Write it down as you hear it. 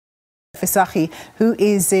Visagie, who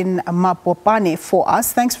is in Mabopane for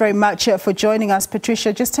us. Thanks very much for joining us,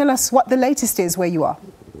 Patricia. Just tell us what the latest is where you are.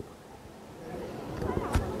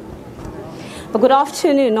 Well, good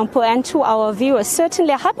afternoon, Nompo, and to our viewers.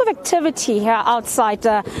 Certainly a hype of activity here outside,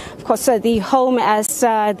 of course, the home as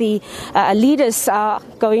the leaders are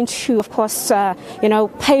going to, of course,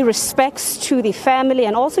 pay respects to the family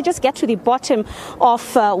and also just get to the bottom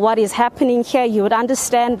of what is happening here. You would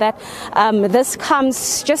understand that this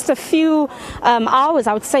comes just a few hours,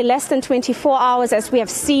 I would say less than 24 hours, as we have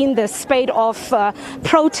seen the spate of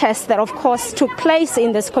protests that, of course, took place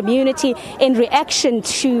in this community in reaction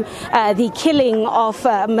to the killing of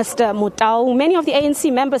Mr. Motaung. Many of the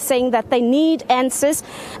ANC members saying that they need answers,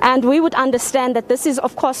 and we would understand that this is,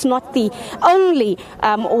 of course, not the only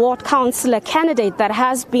ward councillor candidate that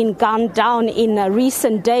has been gunned down in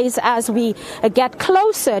recent days as we get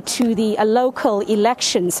closer to the local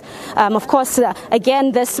elections. Of course,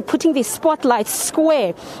 again, this putting the spotlight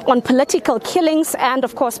square on political killings and,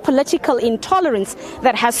 of course, political intolerance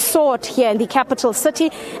that has soared here in the capital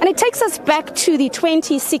city. And it takes us back to the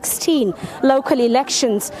 2016 local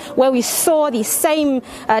elections, where we saw the same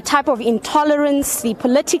type of intolerance, the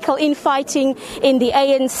political infighting in the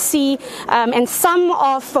ANC, and some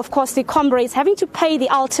of course, the comrades having to pay the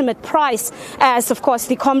ultimate price as, of course,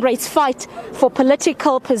 the comrades fight for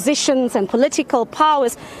political positions and political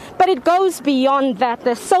powers. But it goes beyond that.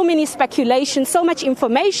 There's so many speculations, so much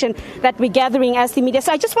information that we're gathering as the media.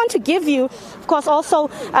 So I just want to give you, of course, also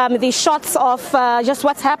the shots of just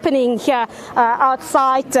what's happening here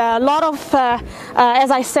outside. A lot of,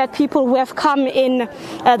 as I said, people who have come in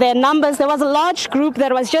their numbers. There was a large group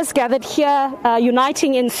that was just gathered here,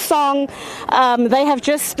 uniting in song. They have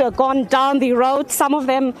just gone down the road. Some of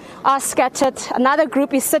them are scattered. Another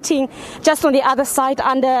group is sitting just on the other side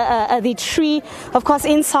under the tree. Of course,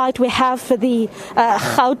 inside we have the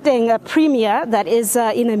Gauteng Premier that is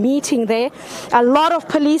in a meeting there. A lot of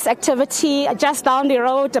police activity just down the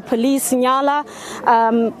road, the police nyala.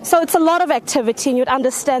 So it's a lot of activity, and you'd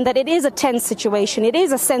understand that it is a tense situation. It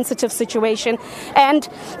is a sensitive situation, and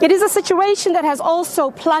it is a situation that has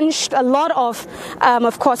also plunged a lot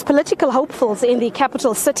of course, political hopefuls in the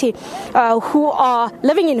capital city who are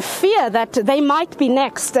living in fear that they might be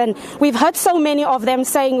next. And we've heard so many of them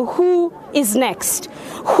saying, who is next?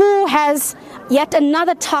 Who has yet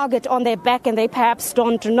another target on their back and they perhaps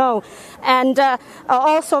don't know? And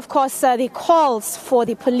also, of course, the calls for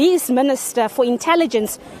the police minister for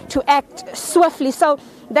intelligence to act swiftly. So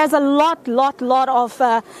there's a lot of,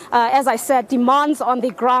 as I said, demands on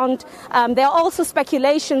the ground. There are also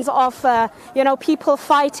speculations of, people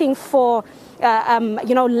fighting for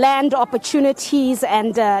land opportunities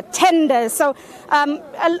and tenders. So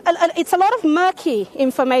it's a lot of murky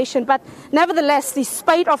information, but nevertheless, the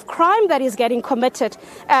spate of crime that is getting committed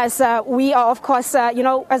as we are, of course,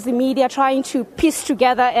 as the media trying to piece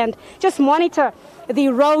together and just monitor the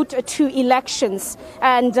road to elections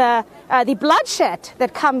and the bloodshed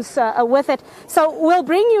that comes with it. So we'll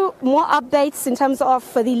bring you more updates in terms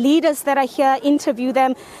of the leaders that are here, interview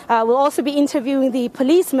them. We'll also be interviewing the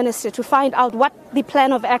police minister to find out what the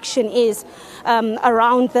plan of action is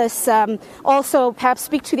around this. Also, perhaps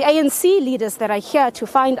speak to the ANC leaders that are here to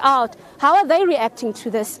find out how are they reacting to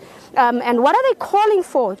this and what are they calling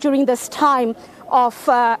for during this time of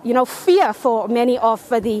fear for many of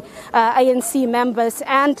the ANC members,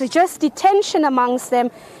 and just detention amongst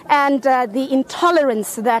them, and the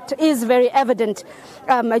intolerance that is very evident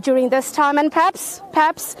during this time, and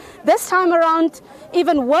perhaps this time around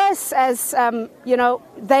even worse, as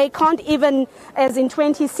they can't even, as in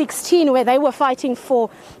 2016 where they were fighting for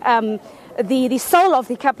the soul of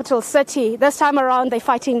the capital city. This time around they're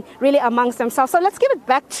fighting really amongst themselves. So let's give it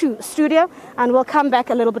back to studio and we'll come back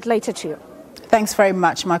a little bit later to you. Thanks very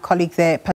much, my colleague there.